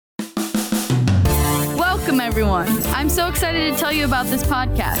Welcome, everyone. I'm so excited to tell you about this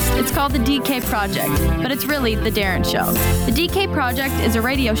podcast. It's called The DK Project, but it's really The Darren Show. The DK Project is a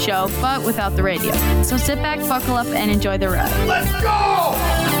radio show, but without the radio. So sit back, buckle up, and enjoy the ride. Let's go!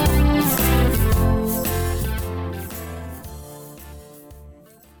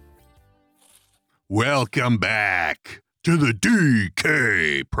 Welcome back to the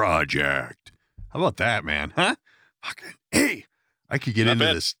DK Project. How about that, man? Huh? Hey, I could get into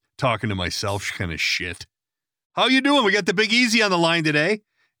this talking to myself kind of shit. How you doing? We got the Big Easy on the line today,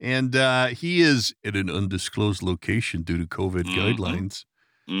 and he is at an undisclosed location due to COVID guidelines.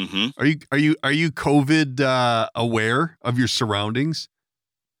 Mm-hmm. Are you COVID aware of your surroundings?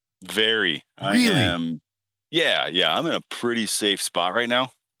 Very. Really? I am. Yeah. I'm in a pretty safe spot right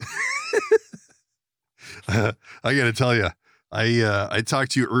now. I got to tell you, I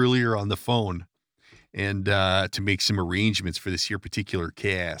talked to you earlier on the phone, and to make some arrangements for this here particular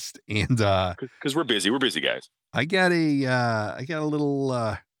cast, and because we're busy guys. I got a little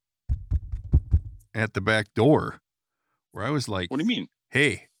at the back door where I was like, "What do you mean?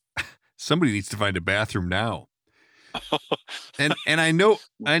 Hey, somebody needs to find a bathroom now." and I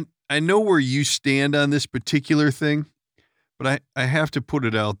know where you stand on this particular thing, but I have to put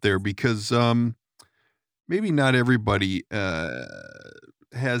it out there because maybe not everybody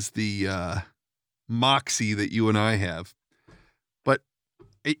has the moxie that you and I have, but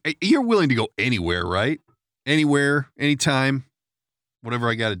you're willing to go anywhere, right? Anywhere, anytime, whatever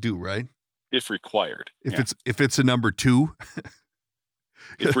I got to do, right? If required. If it's a number 2.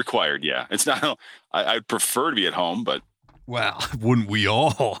 If required, yeah. It's not. I'd prefer to be at home, but well, wouldn't we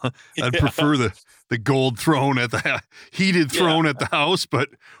all? I'd prefer the gold throne at the heated throne at the house, but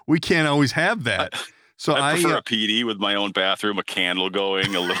we can't always have that. So I prefer a PD with my own bathroom, a candle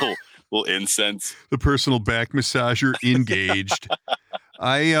going, a little incense. The personal back massager engaged.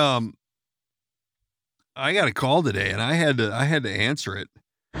 I got a call today, and I had to answer it.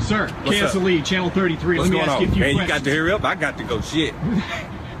 Sir, cancel lead, channel 33. What's Let me ask you a few questions. Man, you got to hurry up. I got to go. Shit.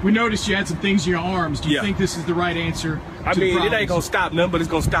 We noticed you had some things in your arms. Do you think this is the right answer? I mean, it ain't gonna stop nothing, but it's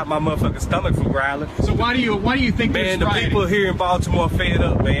gonna stop my motherfucking stomach from growling. So why do you think man, this the people here in Baltimore fed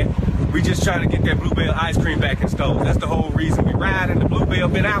up, man. We just trying to get that Bluebell ice cream back in stores. That's the whole reason we riding. The Bluebell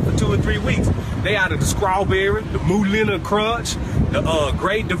been out for 2 or 3 weeks. They out of the strawberry, the Moulina Crunch, the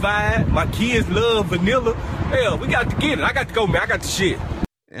Great Divide. My kids love vanilla. Hell, we got to get it. I got to go, man. I got the shit.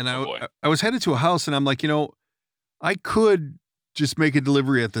 And I was headed to a house, and I'm like, I could just make a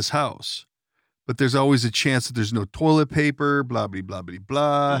delivery at this house, but there's always a chance that there's no toilet paper, blah, blah, blah, blah,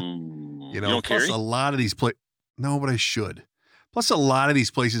 blah. You don't plus carry? A lot of these places, no, but I should. Plus a lot of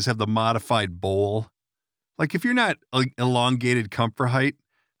these places have the modified bowl. Like if you're not elongated comfort height,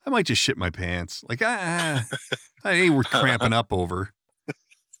 I might just shit my pants. Like, I ain't worth cramping up over.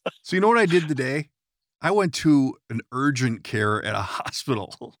 So you know what I did today? I went to an urgent care at a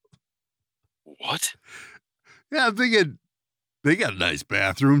hospital. What? Yeah, I'm thinking they got nice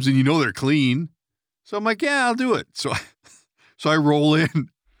bathrooms and they're clean. So I'm like, yeah, I'll do it. So I roll in,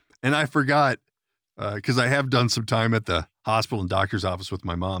 and I forgot because I have done some time at the hospital and doctor's office with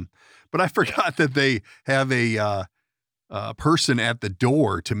my mom, but I forgot that they have a person at the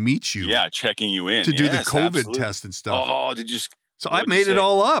door to meet you. Yeah, checking you in to do the COVID test and stuff. Oh, did you? So I made it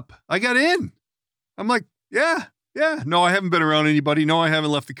all up. I got in. I'm like, yeah. No, I haven't been around anybody. No, I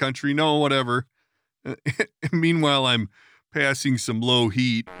haven't left the country. No, whatever. Meanwhile, I'm passing some low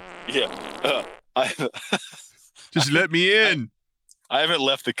heat. Yeah. Just let me in. I haven't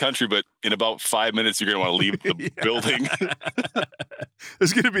left the country, but in about 5 minutes, you're going to want to leave the building.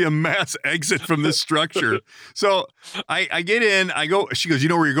 There's going to be a mass exit from this structure. So I get in, I go, she goes, you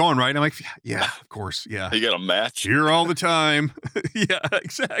know where you're going, right? I'm like, yeah, of course. Yeah. You got a match? Here all the time. Yeah,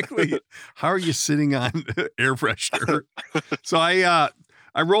 exactly. How are you sitting on air freshener? So I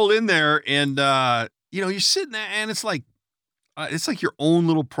rolled in there, and, you're sitting there, and it's like your own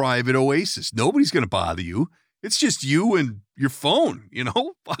little private oasis. Nobody's going to bother you. It's just you and your phone,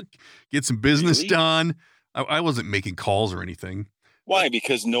 Fuck, get some business done. I wasn't making calls or anything. Why?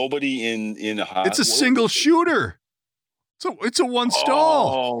 Because nobody in a hospital. It's a single shooter. So it's a one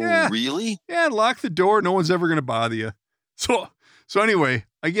stall. Oh, yeah. Really? Yeah. Lock the door. No one's ever going to bother you. So anyway,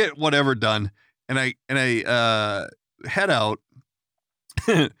 I get whatever done, and I head out,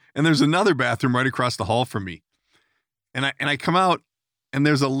 and there's another bathroom right across the hall from me, and I come out, and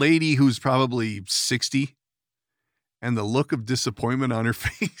there's a lady who's probably 60. And the look of disappointment on her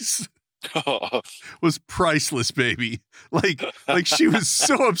face was priceless, baby. Like she was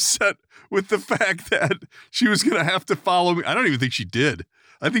so upset with the fact that she was going to have to follow me. I don't even think she did.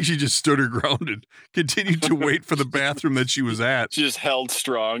 I think she just stood her ground and continued to wait for the bathroom that she was at. She just held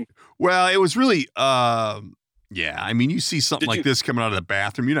strong. Well, it was really, yeah. I mean, you see something like this coming out of the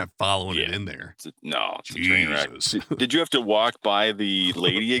bathroom, you're not following it in there. It's a train wreck. Did you have to walk by the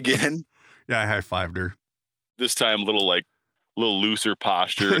lady again? Yeah, I high-fived her. This time, a little looser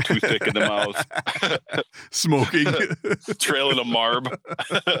posture, too thick in the mouth. Smoking. Trailing a marb.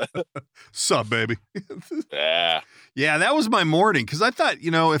 Sup, baby? Yeah. Yeah, that was my morning because I thought,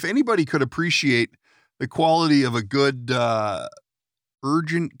 if anybody could appreciate the quality of a good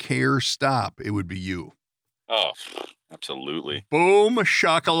urgent care stop, it would be you. Oh, absolutely. Boom,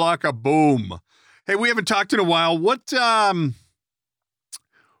 shakalaka, boom. Hey, we haven't talked in a while. What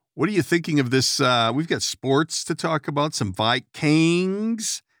are you thinking of this? We've got sports to talk about, some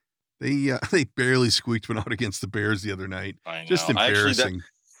Vikings. They barely squeaked one out against the Bears the other night. I know. Just embarrassing.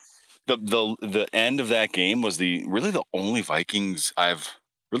 The end of that game was really the only Vikings I've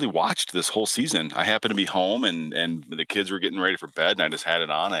really watched this whole season. I happened to be home and the kids were getting ready for bed and I just had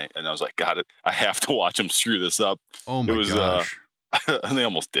it on and I was like, got it. I have to watch them screw this up. Oh my gosh. And they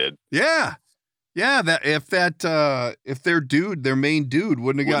almost did. Yeah. Yeah. If their main dude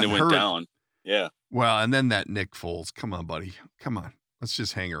wouldn't have gotten hurt. Went down. Yeah. Well, and then that Nick Foles. Come on, buddy. Come on. Let's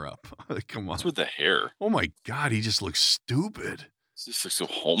just hang her up. Come on. What's with the hair? Oh my God. He just looks stupid. This just looks so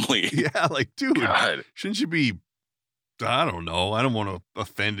homely. Yeah. Like, dude, God. Shouldn't you be, I don't know. I don't want to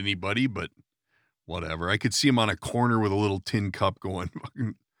offend anybody, but whatever. I could see him on a corner with a little tin cup going,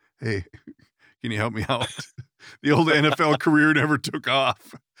 hey, can you help me out? The old NFL career never took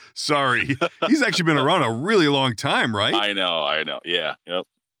off. Sorry. He's actually been around a really long time, right? I know. Yeah. Yep.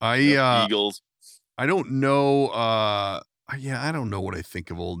 Eagles. I don't know. I don't know what I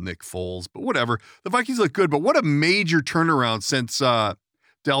think of old Nick Foles, but whatever. The Vikings look good, but what a major turnaround since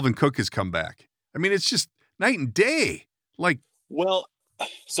Dalvin Cook has come back. I mean, it's just night and day. Like, well,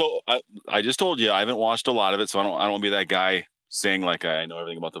 so I just told you I haven't watched a lot of it, so I don't want to be that guy saying like I know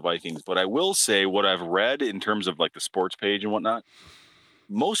everything about the Vikings, but I will say what I've read in terms of like the sports page and whatnot.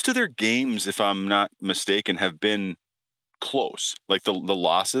 Most of their games, if I'm not mistaken, have been close. Like the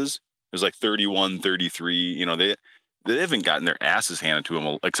losses, there's like 31-33. They haven't gotten their asses handed to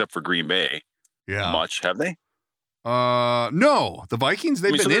them except for Green Bay. Yeah, much have they? No, the Vikings,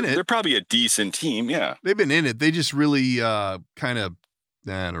 they've been in it. They're probably a decent team. Yeah. They've been in it. They just really, kind of,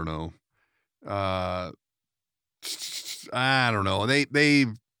 I don't know. I don't know. They,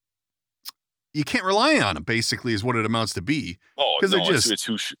 you can't rely on them basically is what it amounts to be. Oh, because they're just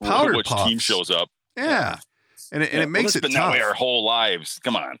which team shows up. Yeah. And it makes it tough. It's been that way our whole lives.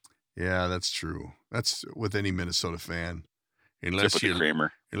 Come on. Yeah, that's true. That's with any Minnesota fan. Unless you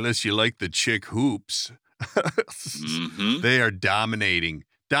like the chick hoops. Mm-hmm. They are dominating.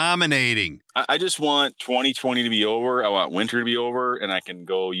 I just want 2020 to be over. I want winter to be over, and I can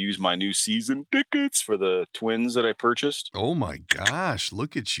go use my new season tickets for the Twins that I purchased. Oh my gosh,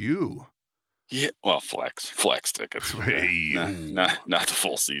 look at you. Yeah, well, flex tickets. Hey, not the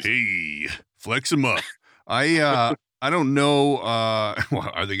full season. Hey, flex them up. I don't know.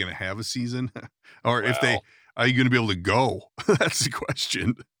 Are they going to have a season, or are you going to be able to go? That's the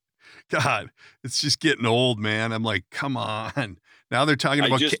question. God, it's just getting old, man. I'm like, come on. Now they're talking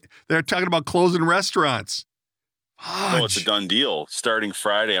about closing restaurants. No, it's a done deal. Starting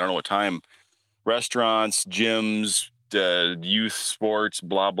Friday, I don't know what time. Restaurants, gyms, youth sports,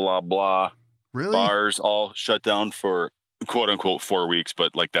 blah blah blah. Really? Bars all shut down for quote unquote 4 weeks,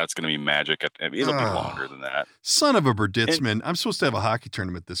 but like that's going to be magic. It'll be longer than that. Son of a Berditzman. I'm supposed to have a hockey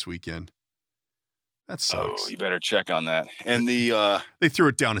tournament this weekend. That sucks. Oh, you better check on that. And they threw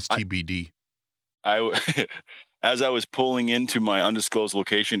it down as TBD. As I was pulling into my undisclosed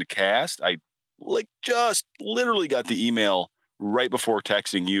location to cast, I just literally got the email right before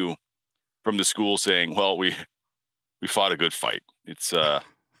texting you from the school saying, "Well, we fought a good fight. It's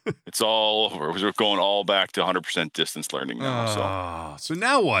all over. We're going all back to 100% distance learning now." So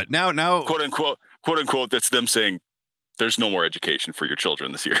now what? Now quote unquote. That's them saying there's no more education for your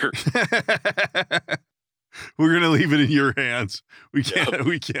children this year. We're gonna leave it in your hands. We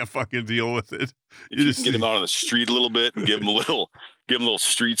can't fucking deal with it. You can get them out on the street a little bit and give them a little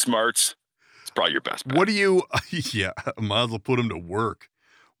street smarts. It's probably your best bet. What do you? Yeah, might as well put them to work.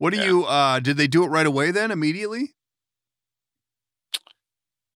 What do you? Did they do it right away then? Immediately?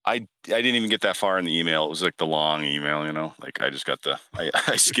 I didn't even get that far in the email. It was like the long email, Like I just got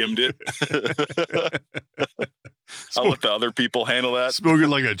I skimmed it. I'll let the other people handle that. Spoken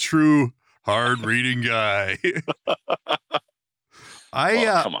like a true hard reading guy.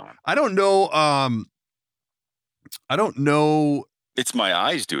 Come on. I don't know. I don't know. It's my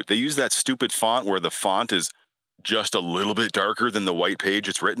eyes, dude. They use that stupid font where the font is just a little bit darker than the white page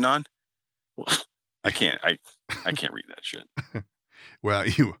it's written on, I can't read that shit. Well,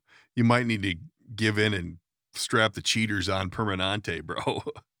 you might need to give in and strap the cheaters on permanente, bro.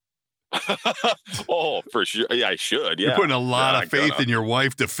 Oh, for sure. Yeah, I should. Yeah. You're putting a lot of faith in your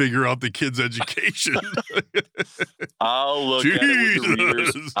wife to figure out the kid's education. I'll look at it with the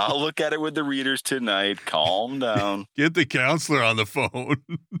readers. I'll look at it with the readers tonight. Calm down. Get the counselor on the phone.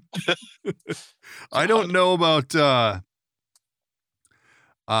 I don't know about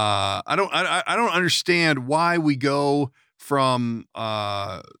I don't understand why we go from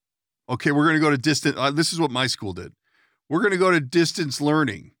okay, we're going to go to distance. This is what my school did. We're going to go to distance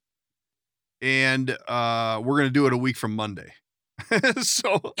learning. And we're going to do it a week from Monday.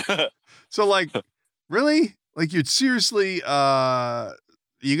 so like, really? Like, you'd seriously,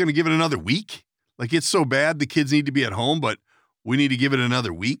 you're going to give it another week? Like, it's so bad the kids need to be at home, but we need to give it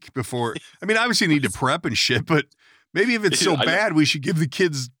another week before. I mean, obviously you need to prep and shit, but maybe if it's so bad, we should give the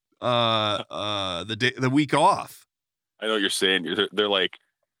kids the week off. I know what you're saying. They're like,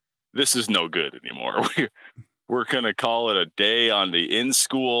 this is no good anymore. We're going to call it a day on the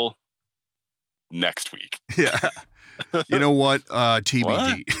in-school next week. Yeah. You know what?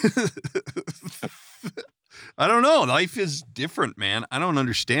 TBD. What? I don't know. Life is different, man. I don't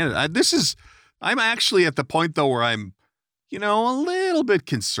understand it. I'm actually at the point though where I'm, a little bit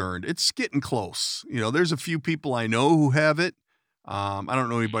concerned. It's getting close. There's a few people I know who have it. I don't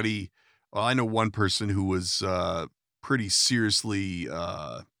know anybody. Well, I know one person who was pretty seriously,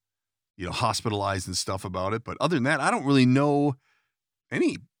 hospitalized and stuff about it. But other than that, I don't really know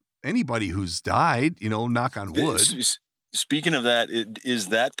anybody who's died, knock on wood. Speaking of that, is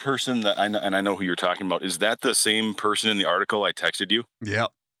that person that I know who you're talking about, is that the same person in the article I texted you? Yeah.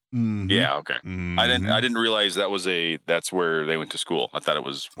 Mm-hmm. Yeah. Okay. Mm-hmm. I didn't realize that's where they went to school. I thought it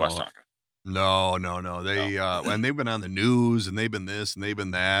was West Tonka. No. They, and they've been on the news and they've been this and they've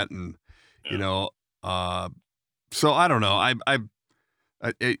been that. And, so I don't know.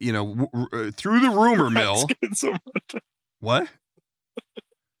 Through the rumor mill. What?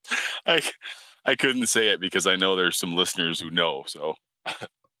 I couldn't say it because I know there's some listeners who know. So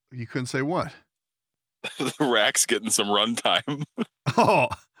you couldn't say what? The Rack's getting some runtime. Oh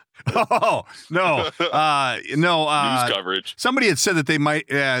no, no. News coverage. Somebody had said that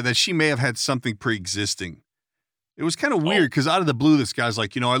that she may have had something pre-existing. It was kind of weird because out of the blue, this guy's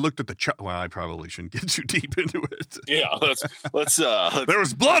like, I looked at the well, I probably shouldn't get too deep into it. Yeah, let's there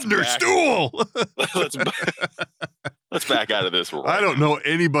was blood in her stool. Let's back out of this. Right I don't know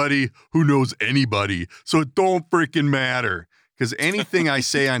anybody who knows anybody, so it don't freaking matter. Because anything I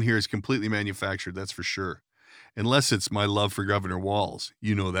say on here is completely manufactured, that's for sure. Unless it's my love for Governor Walz.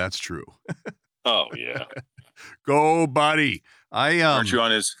 That's true. Oh, yeah. Go, buddy. Aren't you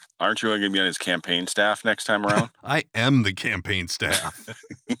going to be on his campaign staff next time around? I am the campaign staff.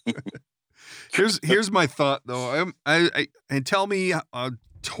 Here's my thought, though. And tell me,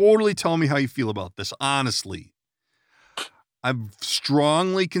 totally tell me how you feel about this, honestly. I'm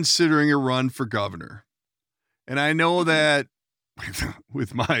strongly considering a run for governor. And I know that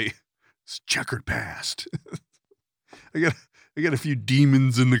with my checkered past, I got a few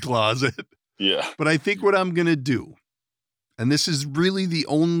demons in the closet. Yeah. But I think what I'm going to do, and this is really the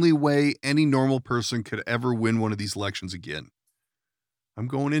only way any normal person could ever win one of these elections again, I'm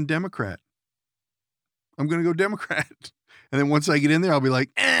going in Democrat. I'm going to go Democrat. And then once I get in there, I'll be like,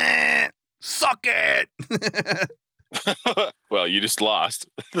 suck it. Well, you just lost.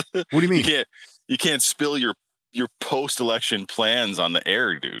 What do you mean? You can't spill your post-election plans on the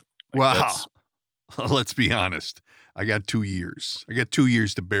air, dude. Wow. Let's be honest. I got 2 years. I got 2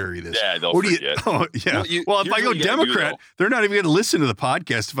 years to bury this. Yeah, don't forget. Yeah. Well, if I go Democrat, they're not even going to listen to the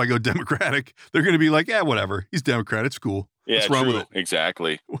podcast. If I go Democratic, they're going to be like, whatever. He's Democrat. It's cool. Yeah, what's wrong with it?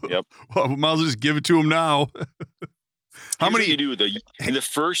 Exactly. Yep. Well, might as well just give it to him now. How many you do in the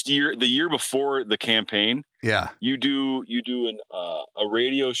first year, the year before the campaign? Yeah, you do a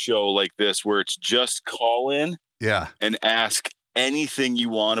radio show like this where it's just call in, and ask anything you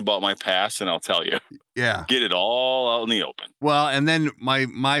want about my past, and I'll tell you. Yeah, get it all out in the open. Well, and then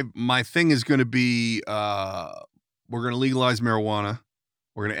my thing is going to be we're going to legalize marijuana.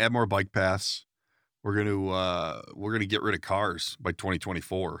 We're going to add more bike paths. We're going to get rid of cars by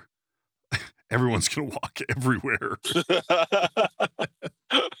 2024. Everyone's going to walk everywhere.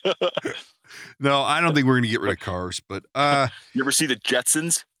 No, I don't think we're going to get rid of cars, but you ever see the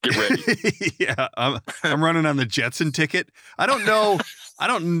Jetsons? Get ready. Yeah, I'm running on the Jetson ticket. I don't know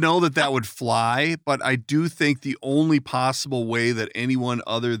that would fly, but I do think the only possible way that anyone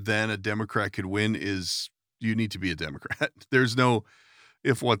other than a Democrat could win is you need to be a Democrat. There's no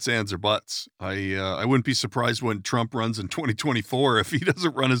if what's ands or buts. I wouldn't be surprised when Trump runs in 2024 if he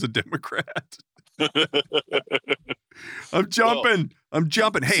doesn't run as a Democrat. I'm jumping.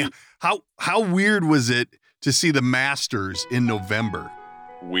 Hey, how weird was it to see the Masters in November?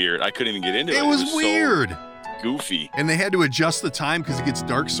 Weird. I couldn't even get into it. It was weird. So goofy. And they had to adjust the time because it gets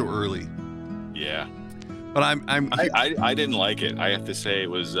dark so early. Yeah. But I didn't like it. I have to say it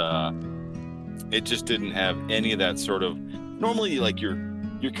was it just didn't have any of that sort of. Normally, like you're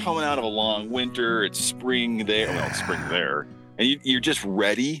coming out of a long winter, it's spring there. Well, it's spring there, and you're just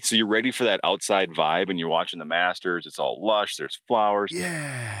ready. So you're ready for that outside vibe, and you're watching the Masters. It's all lush. There's flowers.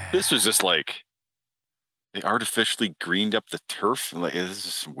 Yeah. This was just like they artificially greened up the turf. Like, this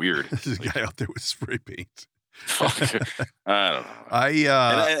is weird. There's a guy out there with spray paint. I don't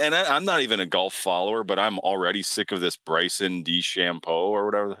know. And I'm not even a golf follower, but I'm already sick of this Bryson DeChambeau or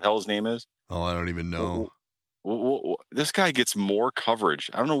whatever the hell his name is. Oh, I don't even know. This guy gets more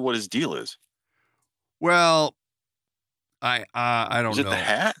coverage. I don't know what his deal is. Well, I don't know. Is it the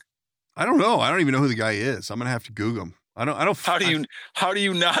hat? I don't know. I don't even know who the guy is. I'm gonna have to Google him. I don't. How do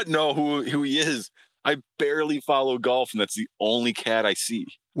you not know who he is? I barely follow golf, and that's the only cat I see.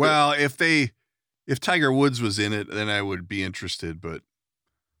 Well, if Tiger Woods was in it, then I would be interested. But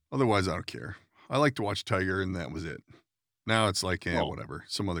otherwise, I don't care. I like to watch Tiger, and that was it. Now it's like, whatever,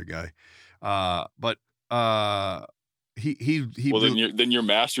 some other guy. But he. Well, then your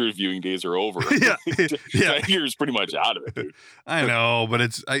Masters viewing days are over. Yeah. Tiger's pretty much out of it, dude. I know, but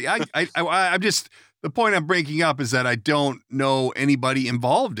it's I'm just. The point I'm breaking up is that I don't know anybody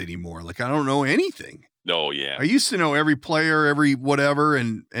involved anymore. Like, I don't know anything. No, yeah. I used to know every player, every whatever,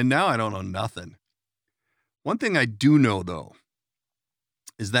 and now I don't know nothing. One thing I do know, though,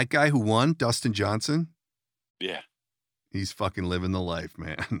 is that guy who won, Dustin Johnson. Yeah. He's fucking living the life,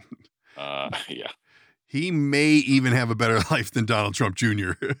 man. Yeah. He may even have a better life than Donald Trump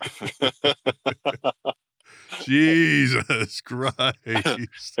Jr. Jesus Christ.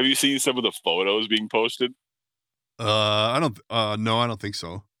 Have you seen some of the photos being posted? I don't. No, I don't think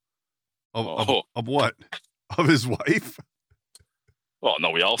so. Of what? Of his wife? Well,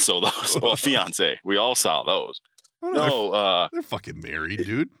 no, we all saw those. Well, fiance. We all saw those. No, they're fucking married,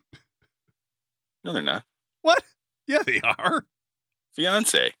 dude. No, they're not. What? Yeah, they are.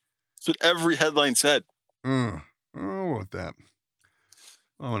 Fiance. That's what every headline said. Oh, what that?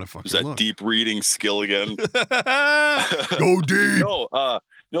 I want to fucking Is that look. deep reading skill again? Go deep.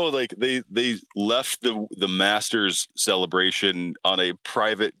 No, like they left the Masters celebration on a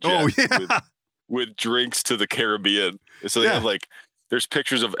private jet with drinks to the Caribbean. So they have there's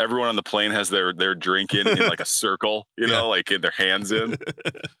pictures of everyone on the plane has their drink in like a circle, you know, like in their hands in.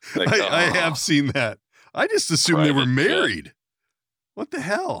 Like, I have seen that. I just assumed they were married. Jet. What the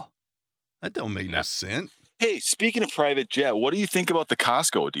hell? That don't make no sense. Hey, speaking of private jet, what do you think about the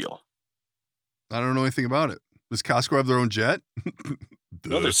Costco deal? I don't know anything about it. Does Costco have their own jet?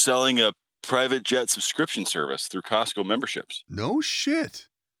 No, they're selling a private jet subscription service through Costco memberships. No shit.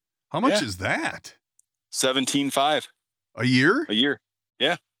 How much is that? $17,500 a year. A year,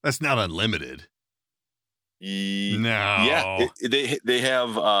 yeah. That's not unlimited. No. Yeah, they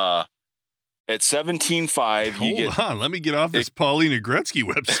have at $17,500. Hold on, let me get off this Paulina Gretzky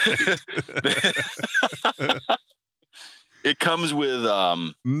website. It comes with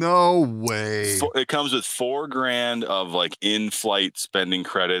no way. It comes with $4,000 of like in-flight spending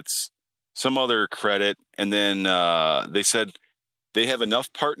credits, some other credit, and then they said they have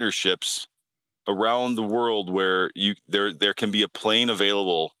enough partnerships around the world where there can be a plane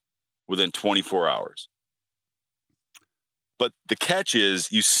available within 24 hours. But the catch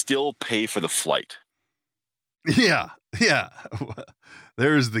is you still pay for the flight. Yeah.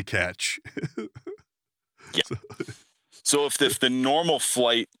 There's the catch. Yeah. So if the normal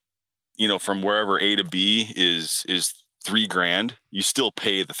flight, you know, from wherever A to B is $3,000, you still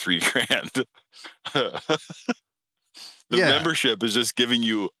pay the $3,000. The membership is just giving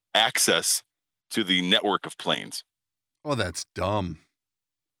you access to the network of planes. Oh, that's dumb.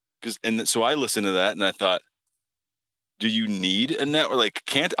 So I listened to that and I thought, do you need a network? Like,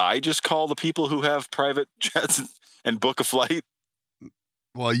 can't I just call the people who have private jets and book a flight?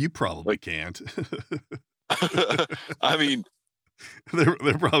 Well, you probably can't. I mean, they're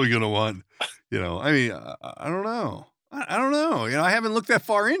probably going to want, you know, I mean, I don't know. I don't know. You know, I haven't looked that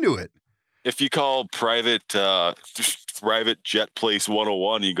far into it. If you call private jet place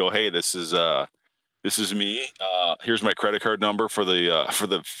 101, you go, hey, this is me. Here's my credit card number for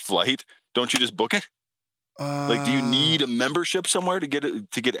the flight. Don't you just book it? Like, do you need a membership somewhere to get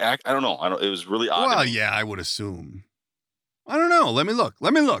it I don't know. It was really odd. Well, yeah, I would assume. I don't know. Let me look.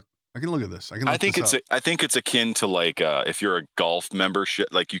 I can look at this. I think it's akin to like if you're a golf membership,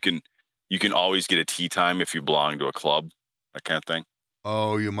 like you can always get a tee time if you belong to a club, that kind of thing.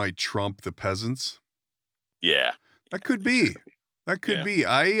 Oh, you might trump the peasants. Yeah, that could be. That could be.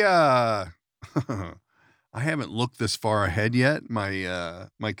 I haven't looked this far ahead yet. My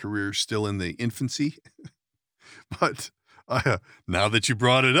career's still in the infancy, but now that you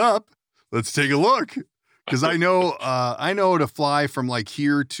brought it up, let's take a look. Because I know to fly from like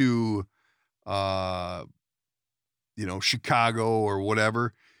here to, Chicago or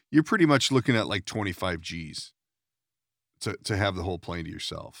whatever, you're pretty much looking at like 25 G's to have the whole plane to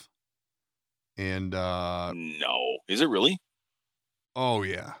yourself. And no, is it really? Oh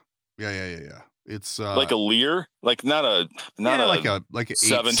yeah. It's like a Lear, like not a like a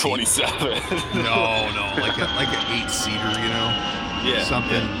 727. No, like an 8-seater, Yeah,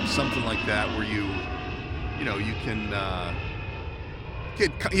 something like that where you can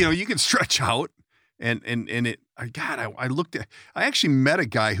you can stretch out and it. I actually met a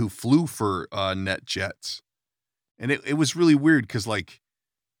guy who flew for NetJets, and it was really weird because like,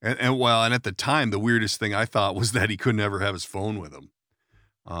 and at the time the weirdest thing I thought was that he couldn't ever have his phone with him.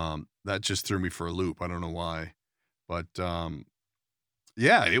 That just threw me for a loop. I don't know why, but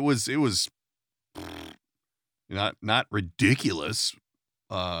yeah, it was not ridiculous.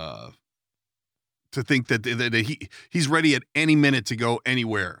 To think that he's ready at any minute to go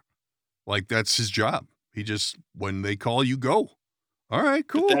anywhere. Like that's his job. He just, when they call, you go. All right,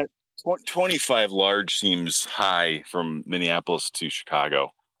 cool. But that 25 large seems high from Minneapolis to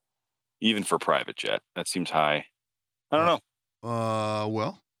Chicago, even for private jet. That seems high. I don't know.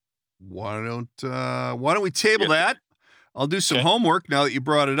 Well, why don't we table that? I'll do some homework now that you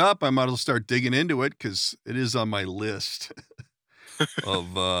brought it up. I might as well start digging into it because it is on my list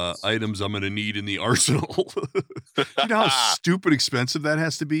of items I'm going to need in the arsenal. You know how stupid expensive that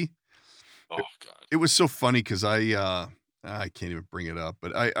has to be? Oh God. It was so funny because I can't even bring it up,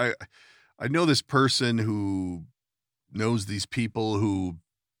 but I know this person who knows these people who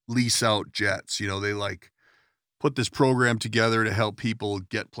lease out jets. They like put this program together to help people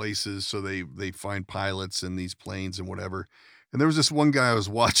get places. So they find pilots in these planes and whatever. And there was this one guy I was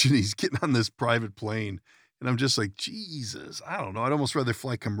watching, he's getting on this private plane. And I'm just like, Jesus, I don't know. I'd almost rather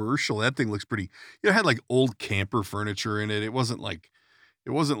fly commercial. That thing looks pretty, it had like old camper furniture in it. It wasn't like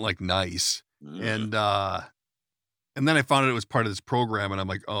nice. And then I found out it was part of this program and I'm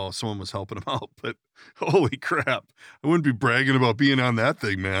like, oh, someone was helping him out, but holy crap. I wouldn't be bragging about being on that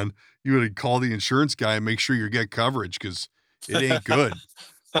thing, man. You would call the insurance guy and make sure you get coverage because it ain't good.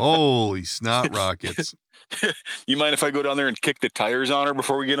 Holy snot rockets. You mind if I go down there and kick the tires on her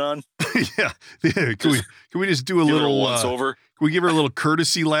before we get on? Yeah. Can we just do a little once over? Can we give her a little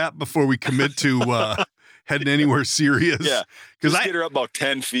courtesy lap before we commit to heading anywhere serious? Yeah. Because get her up about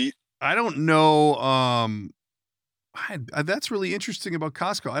 10 feet. I don't know. That's really interesting about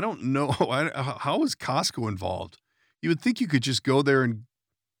Costco. I don't know. How is Costco involved? You would think you could just go there and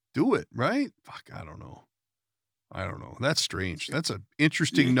do it, right? Fuck, I don't know. That's strange. That's an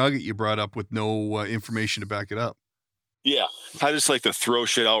interesting nugget you brought up with no information to back it up. Yeah. I just like to throw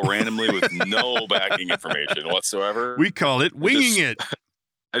shit out randomly with no backing information whatsoever. We call it winging it.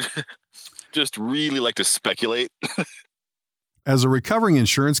 I just really like to speculate. As a recovering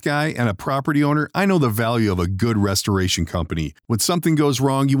insurance guy and a property owner, I know the value of a good restoration company. When something goes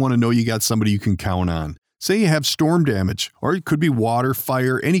wrong, you want to know you got somebody you can count on. Say you have storm damage, or it could be water,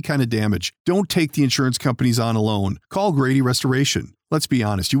 fire, any kind of damage. Don't take the insurance companies on alone. Call Grady Restoration. Let's be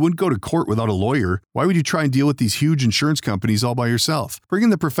honest, you wouldn't go to court without a lawyer. Why would you try and deal with these huge insurance companies all by yourself? Bring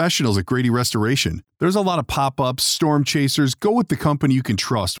in the professionals at Grady Restoration. There's a lot of pop-ups, storm chasers. Go with the company you can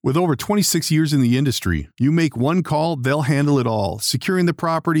trust. With over 26 years in the industry, you make one call, they'll handle it all. Securing the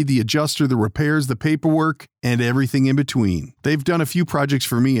property, the adjuster, the repairs, the paperwork, and everything in between. They've done a few projects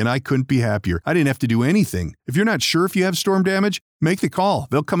for me and I couldn't be happier. I didn't have to do anything. If you're not sure if you have storm damage, make the call.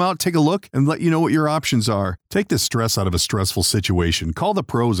 They'll come out, take a look, and let you know what your options are. Take the stress out of a stressful situation. Call the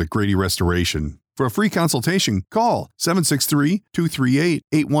pros at Grady Restoration. For a free consultation, call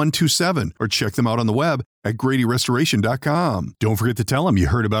 763-238-8127 or check them out on the web at GradyRestoration.com. Don't forget to tell them you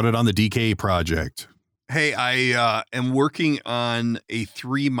heard about it on the DK Project. Hey, I am working on a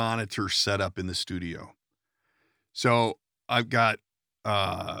 3-monitor setup in the studio. So I've got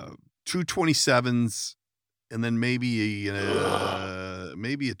 2 27s and then maybe a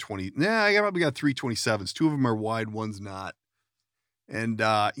 20. I probably got 3 27s. 2 of them are wide, one's not. And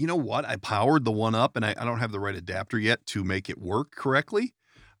you know what? I powered the one up and I don't have the right adapter yet to make it work correctly.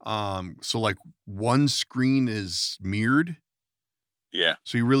 So like one screen is mirrored. Yeah.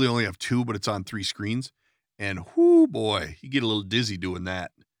 So you really only have 2, but it's on 3 screens. And whoo boy, you get a little dizzy doing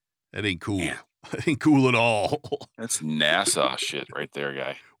that. That ain't cool. Man. That ain't cool at all. That's NASA shit right there,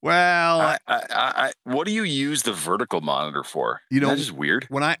 guy. Well, what do you use the vertical monitor for? You know, That's just weird.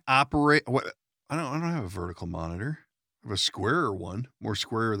 When I operate, I don't have a vertical monitor. I have a squarer one, more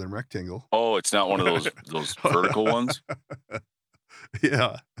square than rectangle. Oh, it's not one of those vertical ones?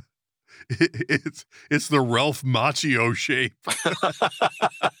 Yeah. It's the Ralph Macchio shape.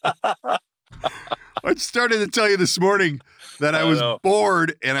 I started to tell you this morning that I was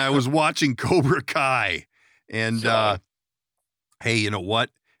bored and I was watching Cobra Kai. And hey, you know what?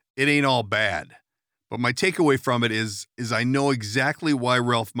 It ain't all bad. But my takeaway from it is I know exactly why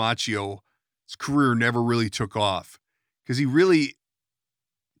Ralph Macchio's career never really took off. Because he really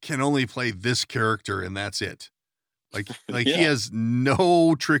can only play this character and that's it. Like He has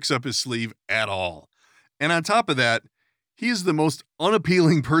no tricks up his sleeve at all. And on top of that, he is the most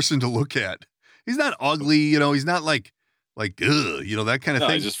unappealing person to look at. He's not ugly, he's not like, ugh, that kind of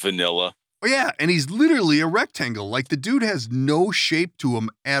thing. He's just vanilla. Oh, yeah, and he's literally a rectangle. Like, the dude has no shape to him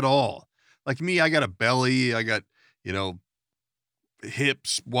at all. Like me, I got a belly, I got,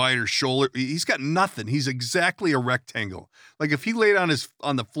 hips, wider shoulder. He's got nothing. He's exactly a rectangle. Like, if he laid on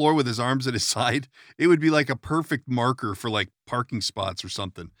the floor with his arms at his side, it would be like a perfect marker for like parking spots or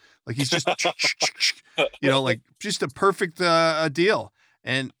something. Like, he's just, like just a perfect deal.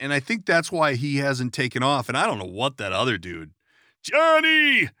 And I think that's why he hasn't taken off. And I don't know what that other dude,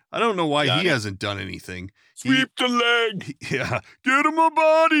 Johnny, I don't know why he hasn't done anything. Sweep the leg. Yeah. Get him a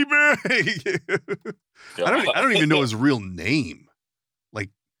body bag. I don't even know his real name.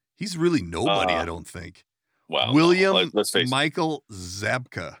 Like, he's really nobody, I don't think. Wow. William Let's face Michael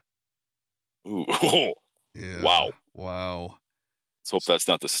Zabka. Ooh. Yeah. Wow. Let's hope that's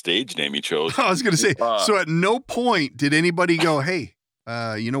not the stage name he chose. I was going to say, so at no point did anybody go, hey,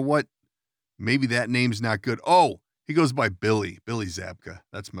 you know what? Maybe that name's not good. Oh, he goes by Billy Zabka.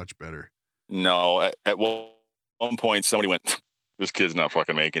 That's much better. No, at one point somebody went, this kid's not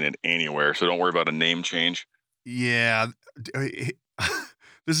fucking making it anywhere, so don't worry about a name change. Yeah.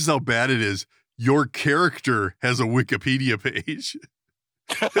 This is how bad it is. Your character has a Wikipedia page.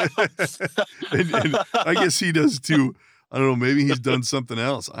 and I guess he does too. I don't know. Maybe he's done something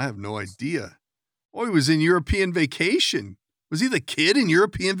else. I have no idea. Oh, he was in European Vacation. Was he the kid in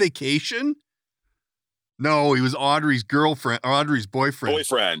European Vacation? No, he was Audrey's girlfriend, Audrey's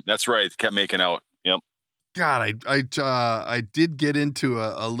boyfriend. That's right. Kept making out. Yep. God, I did get into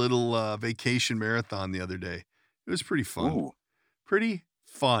a little vacation marathon the other day. It was pretty fun. Ooh. Pretty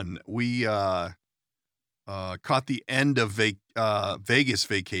fun. We caught the end of Vegas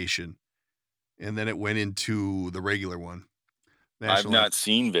Vacation, and then it went into the regular one. I've not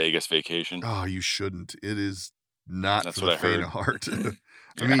seen Vegas Vacation. Oh, you shouldn't. It is not That's for what the I faint heard. of heart.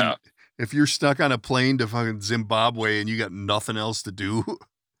 I mean, if you're stuck on a plane to fucking Zimbabwe and you got nothing else to do,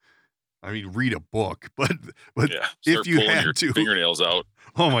 I mean, read a book. But if you had to, fingernails out.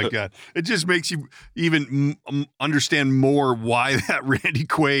 Oh my God, it just makes you even understand more why that Randy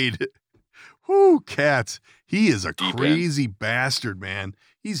Quaid. Whoo, cats. He is a crazy bastard, man.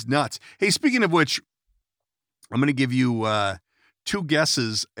 He's nuts. Hey, speaking of which, I'm going to give you two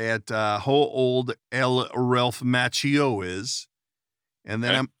guesses at how old Ralph Macchio is. And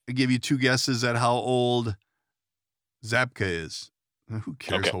then I'm going to give you two guesses at how old Zabka is. Who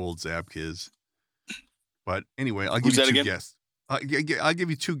cares how old Zabka is? But anyway, I'll give you two guesses. I'll give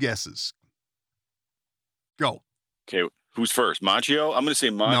you two guesses. Go. Okay, who's first? Macchio? I'm going to say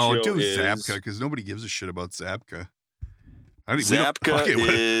Macchio. No, do is... Zabka, because nobody gives a shit about Zabka. Zabka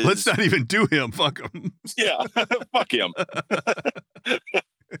is... Let's not even do him. Fuck him. Yeah, fuck him.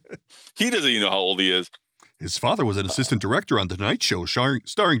 He doesn't even know how old he is. His father was an assistant director on The Tonight Show,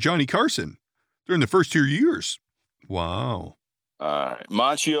 starring Johnny Carson during the first 2 years. Wow.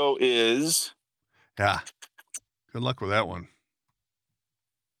 Macchio is... Yeah. Good luck with that one.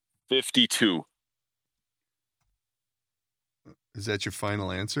 52. Is that your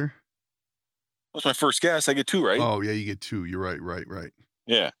final answer? That's my first guess. I get two, right? Oh, yeah, you get two. You're right.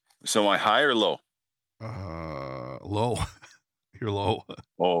 Yeah. So am I high or low? Low. You're low.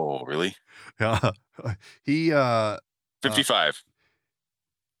 Oh, really? Yeah. He 55.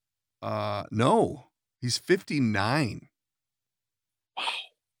 No. He's 59. Wow.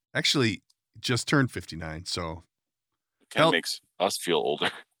 Actually, just turned 59, so Kind of makes us feel older.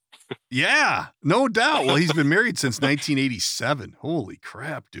 Yeah, no doubt. Well, he's been married since 1987. Holy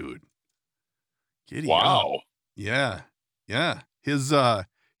crap, dude. Giddy up. Yeah. His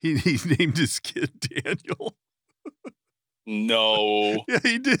he named his kid Daniel. No. Yeah,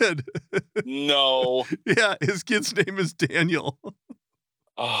 he did. No. Yeah, his kid's name is Daniel.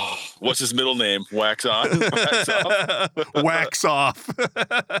 Oh, what's his middle name? Wax on? Wax off? Wax off.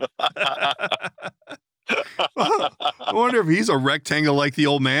 I wonder if he's a rectangle like the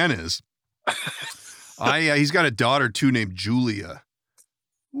old man is. He's got a daughter too named Julia.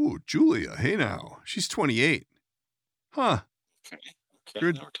 Ooh, Julia. Hey now. She's 28. Huh. Okay,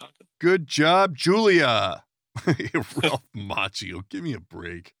 Good job, Julia. Ralph Macchio, give me a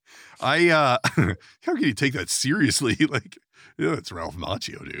break. How can you take that seriously? Like, it's Ralph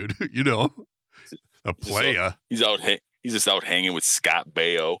Macchio, dude. A playa. He's just out hanging with Scott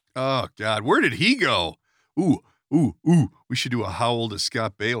Baio. Oh God, where did he go? Ooh. We should do a How Old is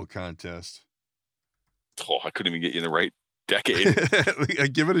Scott Baio contest. Oh, I couldn't even get you in the right decade.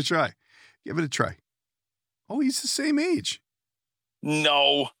 Give it a try. Oh, he's the same age.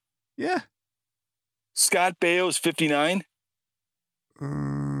 No. Yeah. Scott Baio is 59.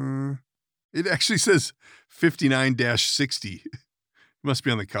 It actually says 59-60. Must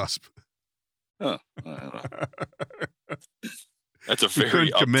be on the cusp. Oh, I don't know. That's a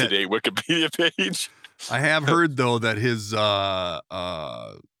very up-to-date Wikipedia page. I have heard though that his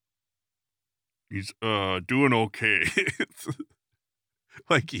he's doing okay.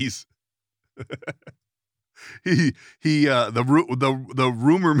 Like he's the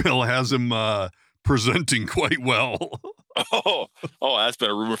rumor mill has him presenting quite well. Oh, that's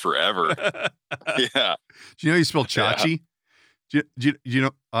been a rumor forever. Yeah. Do you know you spell Chachi? Yeah. Do you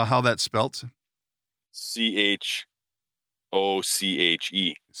know how that's spelt? CHOCHE.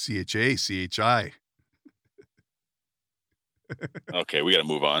 CHACHI. Okay, we got to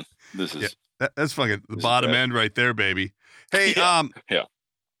move on. This is that's fucking the bottom end right there, baby. Hey, yeah.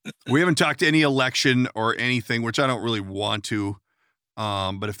 We haven't talked to any election or anything, which I don't really want to.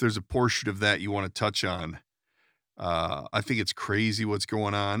 But if there's a portion of that you want to touch on, I think it's crazy what's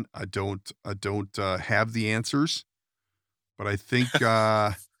going on. I don't have the answers, but I think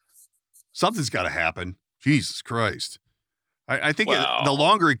something's got to happen. Jesus Christ. I think the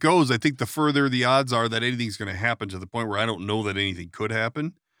longer it goes, I think the further the odds are that anything's going to happen, to the point where I don't know that anything could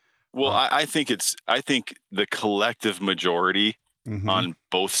happen. Well, I think the collective majority on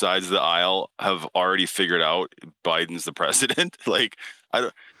both sides of the aisle have already figured out Biden's the president. Like, I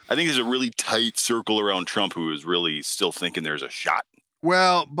think there's a really tight circle around Trump who is really still thinking there's a shot.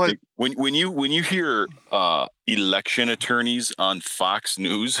 Well, but like when you hear election attorneys on Fox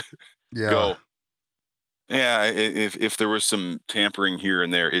News go, yeah, if there was some tampering here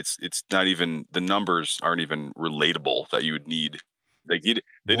and there, it's not even, the numbers aren't even relatable that you would need. Like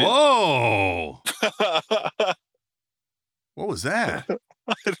whoa. What was that?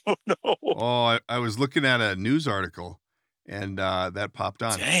 I don't know. Oh, I was looking at a news article and that popped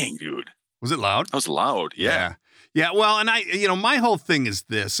on. Dang, dude. Was it loud? That was loud. Yeah. Yeah. Well, and my whole thing is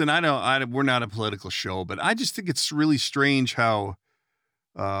this, and we're not a political show, but I just think it's really strange how,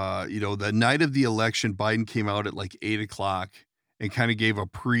 the night of the election, Biden came out at like 8:00 and kind of gave a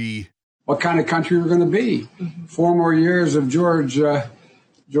what kind of country we're going to be. 4 more years of Georgia,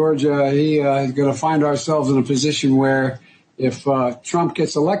 is going to find ourselves in a position where if Trump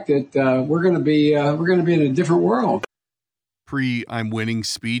gets elected, we're going to be in a different world. I'm winning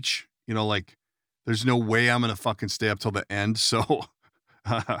speech, like there's no way I'm going to fucking stay up till the end. So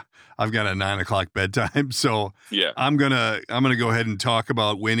I've got a 9:00 bedtime. So yeah, I'm going to go ahead and talk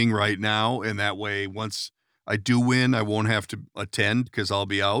about winning right now. And that way, once I do win, I won't have to attend because I'll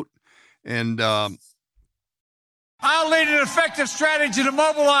be out. And I'll lead an effective strategy to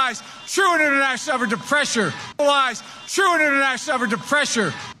mobilize true international effort to pressure.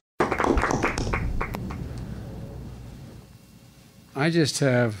 I just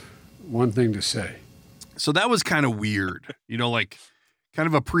have one thing to say. So that was kind of weird, like kind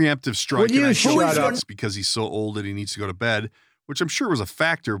of a preemptive strike. Will you shut up? Because he's so old that he needs to go to bed, which I'm sure was a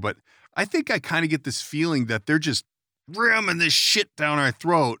factor. But I think I kind of get this feeling that they're just ramming this shit down our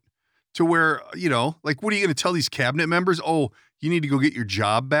throat to where, like, what are you going to tell these cabinet members? Oh, you need to go get your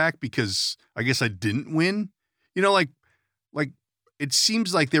job back because I guess I didn't win. Like it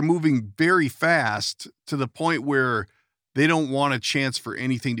seems like they're moving very fast to the point where they don't want a chance for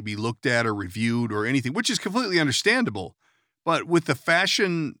anything to be looked at or reviewed or anything, which is completely understandable. But with the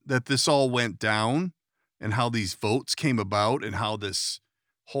fashion that this all went down and how these votes came about and how this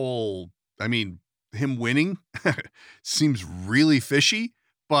whole, him winning seems really fishy,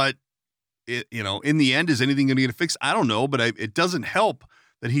 but in the end, is anything going to get fixed? I don't know, but it doesn't help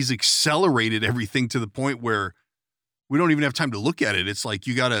that he's accelerated everything to the point where we don't even have time to look at it. It's like,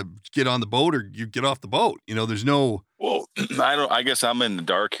 you got to get on the boat or you get off the boat. There's no. Well, I guess I'm in the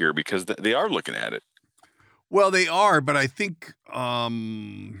dark here because they are looking at it. Well, they are, but I think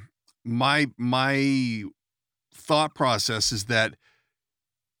my thought process is that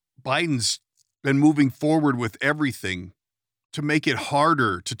Biden's been moving forward with everything to make it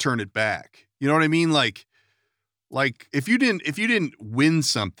harder to turn it back. You know what I mean? Like if you didn't win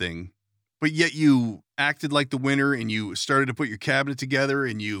something, but yet you acted like the winner and you started to put your cabinet together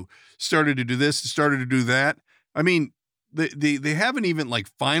and you started to do this, started to do that. I mean, they haven't even like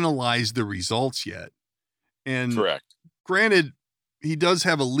finalized the results yet. And correct. Granted, he does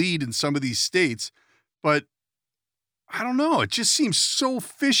have a lead in some of these states, but I don't know. It just seems so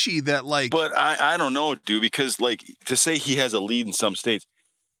fishy that like. But I don't know, dude, because like to say he has a lead in some states,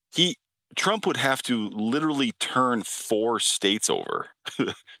 Trump would have to literally turn 4 states over,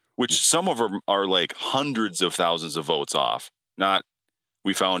 which some of them are like hundreds of thousands of votes off. Not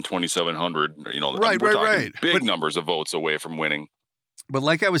we found 2,700. You know, right. Big numbers of votes away from winning. But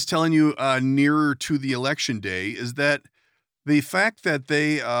like I was telling you, nearer to the election day, is that the fact that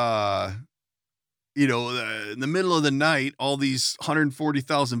they, in the middle of the night, all these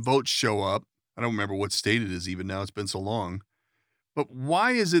 140,000 votes show up. I don't remember what state it is even now. It's been so long. But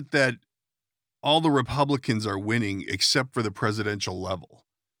why is it that all the Republicans are winning except for the presidential level?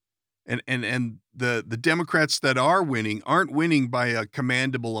 And the Democrats that are winning aren't winning by a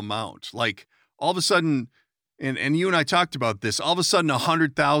commendable amount. Like all of a sudden, and you and I talked about this, all of a sudden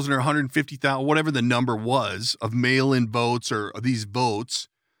 100,000 or 150,000, whatever the number was of mail-in votes or these votes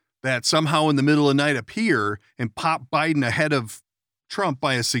that somehow in the middle of the night appear and pop Biden ahead of Trump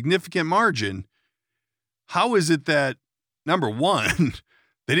by a significant margin. How is it that, number one,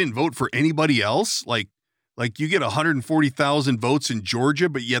 they didn't vote for anybody else? Like you get 140,000 votes in Georgia,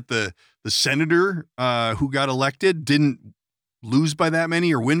 but yet the senator who got elected didn't lose by that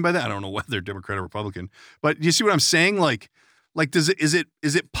many or win by that. I don't know whether they're Democrat or Republican, but you see what I'm saying? Like is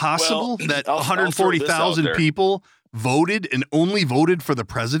it possible that 140,000 people voted and only voted for the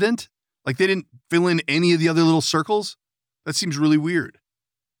president? Like they didn't fill in any of the other little circles? That seems really weird.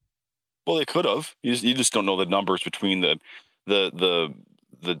 Well, they could have. You just don't know the numbers between the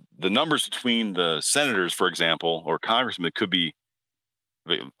numbers between the senators, for example, or congressmen. It could be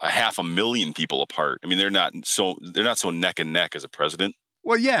 500,000 people apart. I mean, they're not so neck and neck as a president.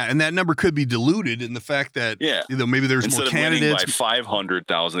 Well, yeah, and that number could be diluted in the fact that maybe there's instead more candidates. Instead of winning by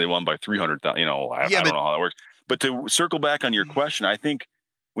 500,000, they won by 300,000. I don't know how that works. But to circle back on your question, I think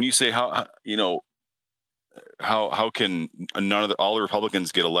when you say how can all the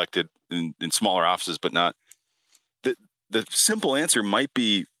Republicans get elected in smaller offices, but not the simple answer might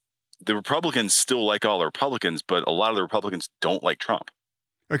be the Republicans still like all the Republicans, but a lot of the Republicans don't like Trump.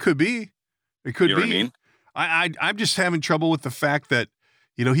 It could be. It could be. What I mean? I'm just having trouble with the fact that,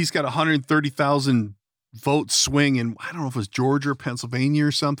 he's got 130,000 vote swing in, I don't know if it was Georgia or Pennsylvania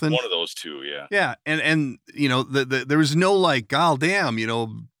or something. One of those two, yeah. Yeah, and there was no like, god damn,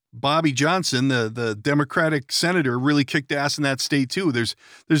 Bobby Johnson, the Democratic senator, really kicked ass in that state too. There's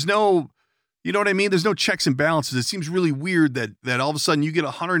no, you know what I mean? There's no checks and balances. It seems really weird that all of a sudden you get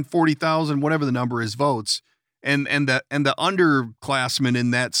 140,000, whatever the number is, votes, and the underclassmen in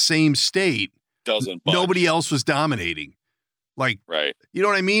that same state doesn't budge. Nobody else was dominating. Like, right. You know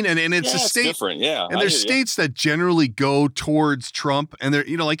what I mean? And it's a state. It's different. Yeah. And there's states that generally go towards Trump, and they're,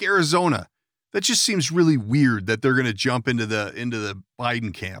 like Arizona. That just seems really weird that they're going to jump into the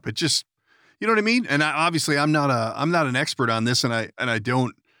Biden camp. It just, you know what I mean? And obviously I'm not an expert on this, and I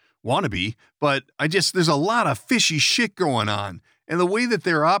don't want to be, but there's a lot of fishy shit going on, and the way that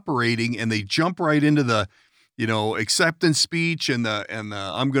they're operating, and they jump right into the, acceptance speech and the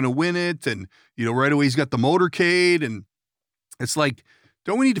I'm going to win it. And, right away he's got the motorcade, and it's like,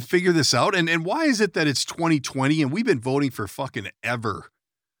 don't we need to figure this out? And why is it that it's 2020 and we've been voting for fucking ever?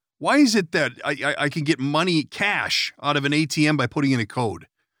 Why is it that I can get money, cash, out of an ATM by putting in a code,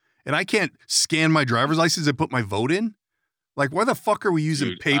 and I can't scan my driver's license and put my vote in? Like, why the fuck are we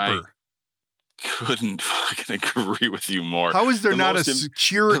using paper? I couldn't fucking agree with you more. How is there not a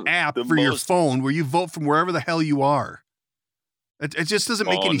secure app for your phone where you vote from wherever the hell you are? It just doesn't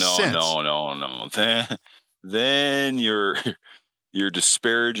make any sense. No. Then you're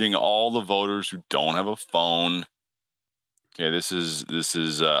disparaging all the voters who don't have a phone. Okay, this is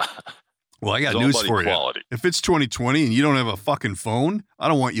well, I got news for you. If it's 2020 and you don't have a fucking phone, I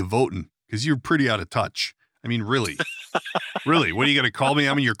don't want you voting, because you're pretty out of touch. I mean, really. Really? What, are you going to call me?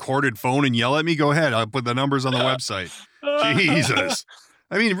 I'm in your corded phone and yell at me? Go ahead. I'll put the numbers on the website. Jesus.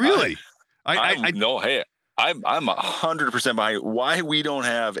 I mean, really. I'm 100% behind you. Why we don't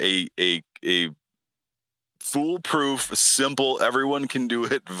have a foolproof, simple, everyone can do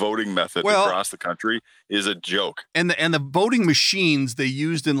it voting method across the country is a joke. And the voting machines they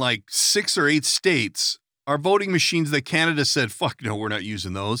used in like 6 or 8 states are voting machines that Canada said, fuck no, we're not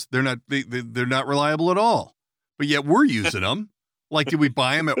using those. They're not reliable at all. But yet we're using them. Like, did we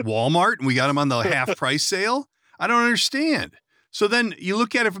buy them at Walmart and we got them on the half price sale? I don't understand. So then you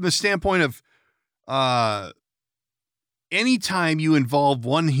look at it from the standpoint of anytime you involve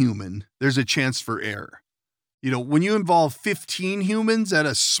one human, there's a chance for error. You know, when you involve 15 humans at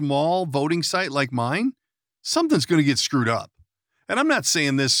a small voting site like mine, something's going to get screwed up. And I'm not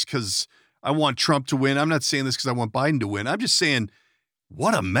saying this because I want Trump to win. I'm not saying this because I want Biden to win. I'm just saying,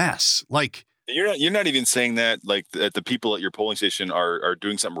 what a mess. Like, you're not even saying that like that the people at your polling station are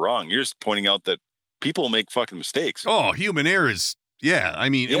doing something wrong. You're just pointing out that people make fucking mistakes. Oh, human error is, yeah. I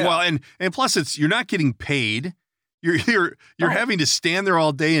mean, Yeah. well, and plus you're not getting paid. You're having to stand there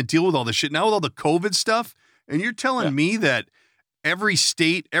all day and deal with all this shit. Now with all the COVID stuff, and you're telling me that every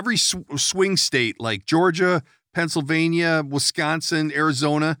state, every swing state like Georgia, Pennsylvania, Wisconsin,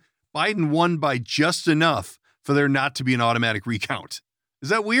 Arizona, Biden won by just enough for there not to be an automatic recount. Is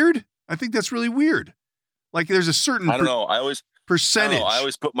that weird? I think that's really weird. Like there's a certain I don't know. percentage. I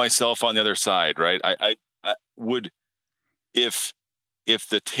always put myself on the other side, right? I would, if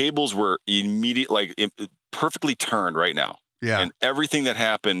the tables were perfectly turned right now, and everything that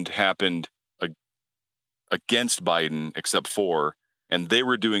happened against Biden except for, and they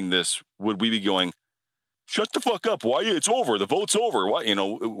were doing this, would we be going, shut the fuck up? Why? It's over. The vote's over. Why? You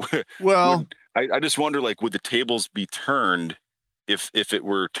know, well, I just wonder, like, would the tables be turned if it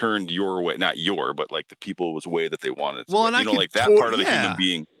were turned your way, not but like the people's way that they wanted? Well, and like that part of the human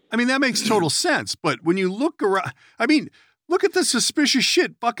being. I mean, that makes total sense. But when you look around, I mean, look at the suspicious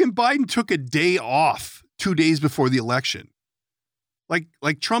shit. Fucking Biden took a day off 2 days before the election. Like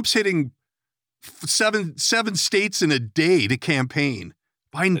Trump's hitting seven states in a day to campaign.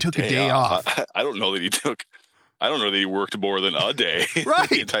 Biden took a day off. I don't know that he took. I don't know that he worked more than a day. Right.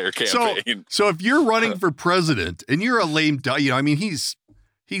 The entire campaign. So if you're running for president and you're a lame duck, you know, I mean, he's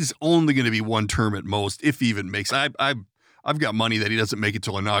only going to be one term at most, if he even makes. I've got money that he doesn't make it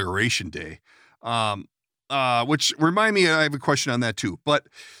till inauguration day. Which remind me, I have a question on that too. But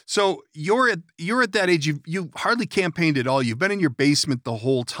so you're at that age. You hardly campaigned at all. You've been in your basement the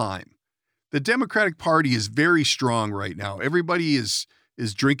whole time. The Democratic Party is very strong right now. Everybody is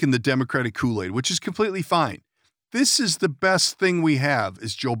drinking the Democratic Kool-Aid, which is completely fine. This is the best thing we have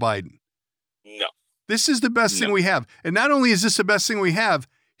is Joe Biden. No. This is the best thing we have. And not only is this the best thing we have,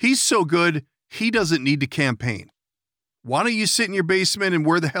 he's so good, he doesn't need to campaign. Why don't you sit in your basement and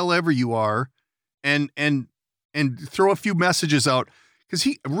where the hell ever you are and throw a few messages out? Because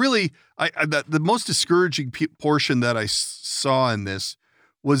he really, the most discouraging portion that I saw in this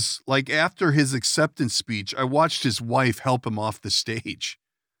was like after his acceptance speech, I watched his wife help him off the stage.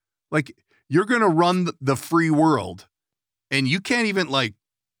 Like, you're going to run the free world and you can't even like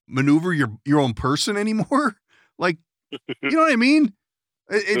maneuver your own person anymore. Like, you know what I mean?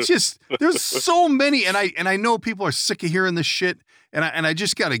 It's just, there's so many. And I know people are sick of hearing this shit. And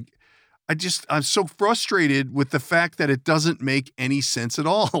I'm so frustrated with the fact that it doesn't make any sense at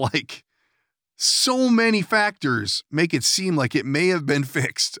all. Like, so many factors make it seem like it may have been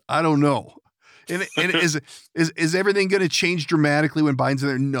fixed. I don't know. And is everything going to change dramatically when Biden's in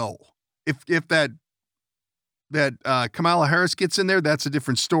there? No. If that Kamala Harris gets in there, that's a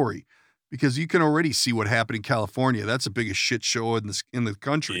different story, because you can already see what happened in California. That's the biggest shit show in the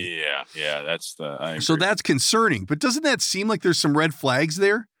country. Yeah, that's so that's concerning. But doesn't that seem like there's some red flags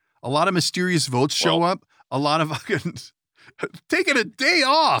there? A lot of mysterious votes show up. A lot of fucking taking a day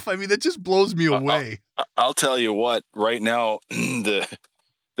off. I mean, that just blows me away. I'll tell you what. Right now,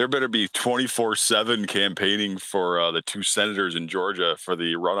 there better be 24/7 campaigning for the two senators in Georgia for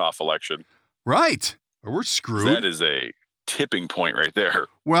the runoff election. Right. Or we're screwed. That is a tipping point right there.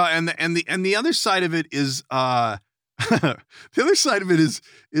 Well, and the other side of it is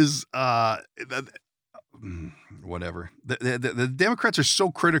whatever. The Democrats are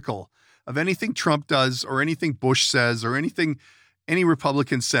so critical of anything Trump does or anything Bush says or anything any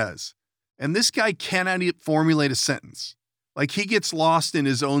Republican says. And this guy cannot formulate a sentence. Like, he gets lost in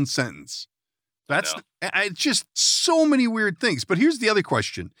his own sentence. It's just so many weird things. But here's the other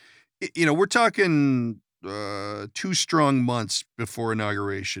question. You know, we're talking 2 strong months before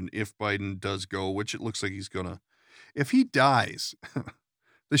inauguration if Biden does go, which it looks like he's going to. If he dies,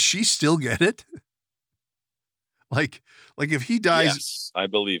 does she still get it? Like if he dies. Yes, I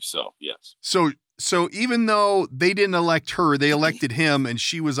believe so. Yes. So even though they didn't elect her, they elected him and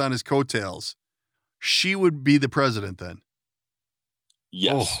she was on his coattails, she would be the president then.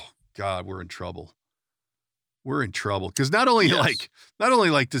 Yes. Oh God, we're in trouble. We're in trouble. Because not only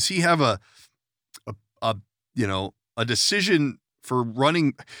does he have a decision for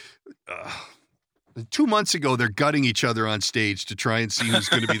running. 2 months ago, they're gutting each other on stage to try and see who's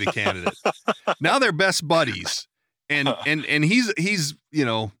going to be the candidate. Now they're best buddies. and he's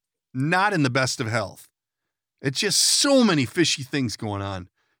not in the best of health. It's just so many fishy things going on.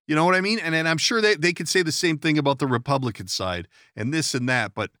 You know what I mean? And I'm sure they could say the same thing about the Republican side and this and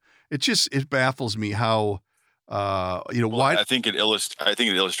that, but it baffles me how why. I think it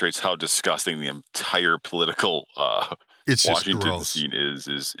illustrates how disgusting the entire political it's Washington scene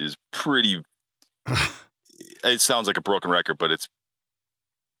is pretty. It sounds like a broken record, but it's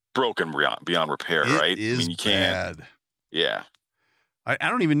broken beyond repair, right? It is you can't. bad. Yeah. I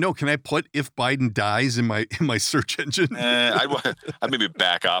don't even know. Can I put "if Biden dies" in my search engine? I'd maybe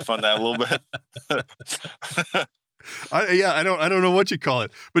back off on that a little bit. I don't know what you call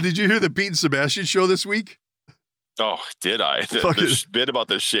it. But did you hear the Pete and Sebastian show this week? Oh, did I? The bit about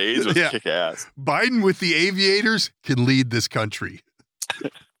the shades was kick ass. Biden with the aviators can lead this country.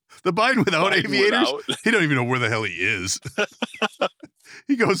 The Biden without aviators, he don't even know where the hell he is.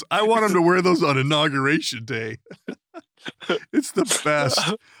 He goes, I want him to wear those on Inauguration Day. It's the best.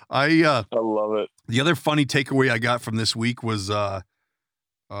 I love it. The other funny takeaway I got from this week was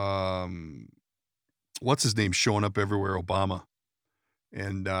what's his name showing up everywhere, Obama.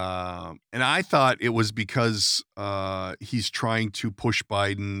 And I thought it was because he's trying to push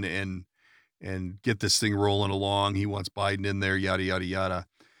Biden and get this thing rolling along. He wants Biden in there, yada yada yada.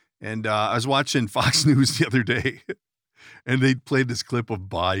 And I was watching Fox News the other day, and they played this clip of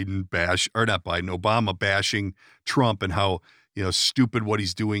Obama bashing Trump and how stupid what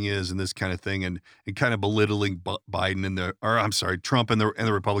he's doing is and this kind of thing, and kind of belittling Biden Trump and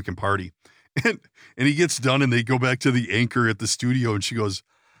the Republican Party. And he gets done, and they go back to the anchor at the studio, and she goes,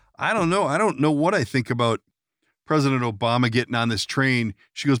 I don't know what I think about President Obama getting on this train.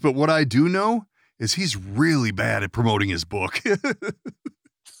 She goes, but what I do know is he's really bad at promoting his book.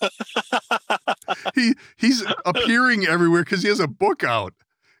 He's appearing everywhere because he has a book out,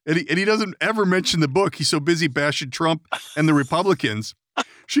 and he doesn't ever mention the book. He's so busy bashing Trump and the Republicans.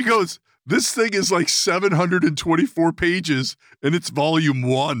 She goes, this thing is like 724 pages, and it's volume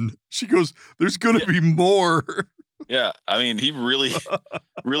 1. She goes, there's going to be more. Yeah, I mean, he really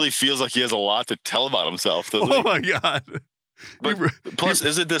feels like he has a lot to tell about himself, doesn't he? Oh my God. But plus,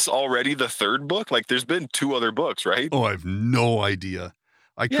 isn't this already the third book? Like, there's been 2 other books, right? Oh, I have no idea.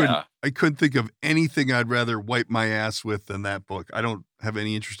 I couldn't think of anything I'd rather wipe my ass with than that book. I don't have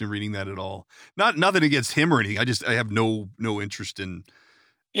any interest in reading that at all. Nothing against him or anything. I have no interest in.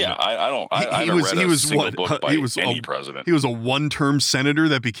 Yeah, I don't. I haven't read a single book by any president. He was a one-term senator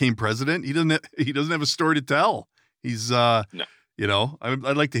that became president. He doesn't have a story to tell. He's no.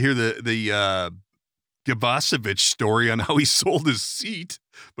 I'd like to hear the Gavasevich story on how he sold his seat.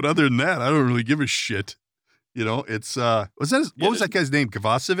 But other than that, I don't really give a shit. It's what was that guy's name?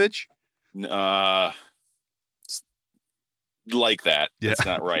 Gavasevich? Like that. Yeah. It's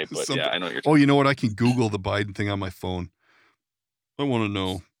not right, but yeah, I know what you're talking. Oh, you know what? I can Google the Biden thing on my phone. I want to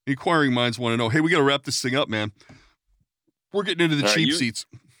know. Inquiring minds want to know. Hey, we got to wrap this thing up, man. We're getting into the cheap seats.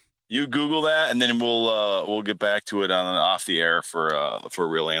 You Google that, and then we'll get back to it on off the air for a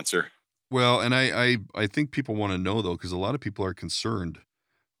real answer. Well, and I think people want to know though, because a lot of people are concerned.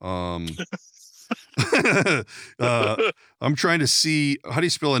 I'm trying to see, how do you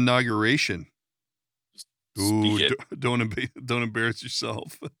spell inauguration? Ooh, don't embarrass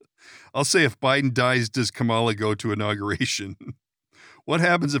yourself. I'll say, if Biden dies, does Kamala go to inauguration? What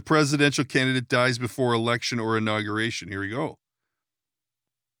happens if presidential candidate dies before election or inauguration? Here we go.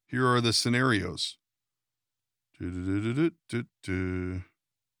 Here are the scenarios. We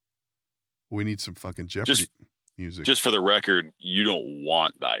need some fucking Jeopardy music. Just for the record, you don't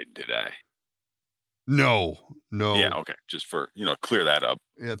want Biden to die. No. Yeah, okay. Just for, clear that up.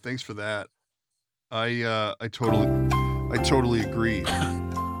 Yeah, thanks for that. I totally agree.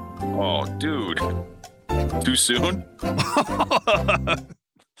 Oh, dude. Too soon?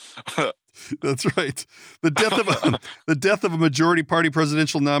 That's right. The death of a majority party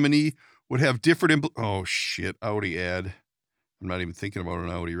presidential nominee would have different oh shit, Audi ad. I'm not even thinking about an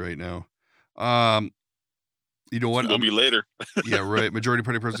Audi right now. You know what? It'll be later. Yeah, right. Majority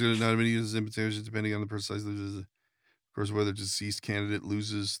party president nominee is impetus depending on the person size. Of course, whether deceased candidate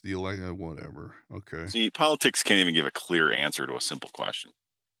loses the election, whatever. Okay. See, politics can't even give a clear answer to a simple question.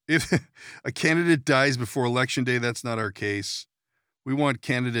 If a candidate dies before election day, that's not our case. We want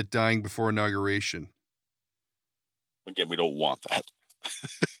candidate dying before inauguration. Again, we don't want that.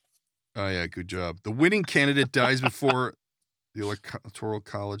 Oh, yeah, good job. The winning candidate dies before the electoral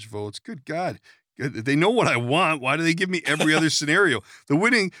college votes. Good God. They know what I want. Why do they give me every other scenario? The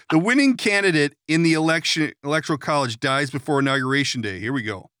winning candidate in the electoral college dies before inauguration day. Here we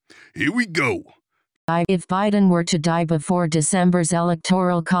go. If Biden were to die before December's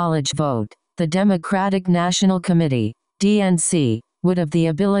electoral college vote, The Democratic National Committee, DNC, would have the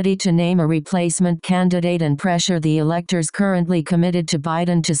ability to name a replacement candidate and pressure the electors currently committed to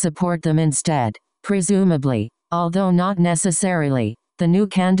Biden to support them instead. Presumably, although not necessarily, the new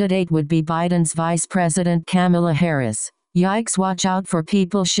candidate would be Biden's Vice President Kamala Harris. Yikes, watch out for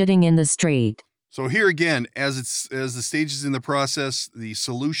people shitting in the street. So here again, as the stage is in the process, the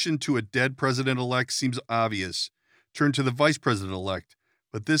solution to a dead president-elect seems obvious. Turn to the vice president-elect,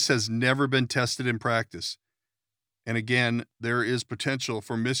 but this has never been tested in practice. And again, there is potential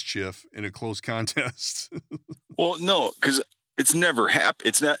for mischief in a close contest. Well, no, because it's never happened.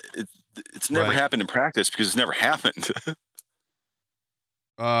 It's never happened in practice because it's never happened.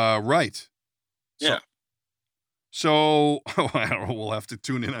 Right. Yeah. So I don't know. We'll have to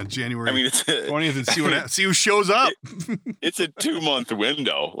tune in on January 20th and see who shows up. It's a 2-month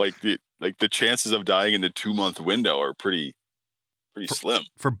window. Like the chances of dying in the 2-month window are pretty slim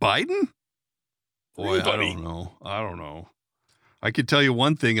for Biden. Boy, I don't know. I could tell you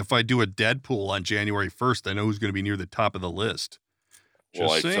one thing: if I do a Deadpool on January 1st, I know who's going to be near the top of the list.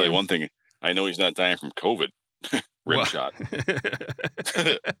 Well, I can tell you one thing: I know he's not dying from COVID. Shot.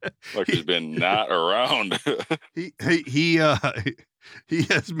 Like he's been not around. he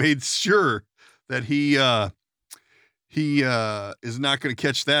has made sure that he is not going to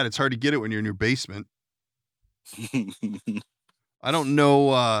catch that. It's hard to get it when you're in your basement. I don't know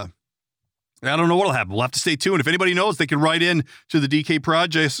what'll happen. We'll have to stay tuned. If anybody knows, they can write in to the DK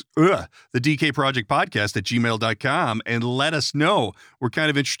Project, the DK Project Podcast at gmail.com and let us know. We're kind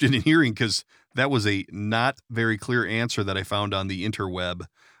of interested in hearing because that was a not very clear answer that I found on the interweb.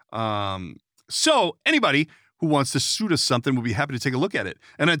 So anybody who wants to shoot us something, we'll be happy to take a look at it.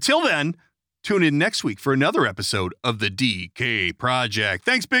 And until then, tune in next week for another episode of the DK Project.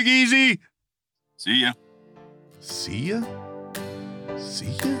 Thanks, Big Easy. See ya. See ya.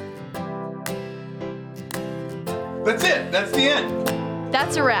 See ya. That's it. That's the end.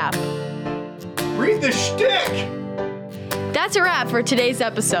 That's a wrap. Read the shtick. That's a wrap for today's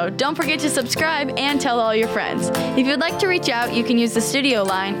episode. Don't forget to subscribe and tell all your friends. If you'd like to reach out, you can use the studio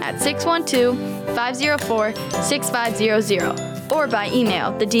line at 612-504-6500 or by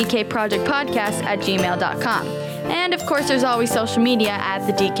email, thedkprojectpodcast@gmail.com. And of course, there's always social media at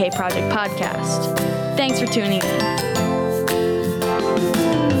the DK Project Podcast. Thanks for tuning in.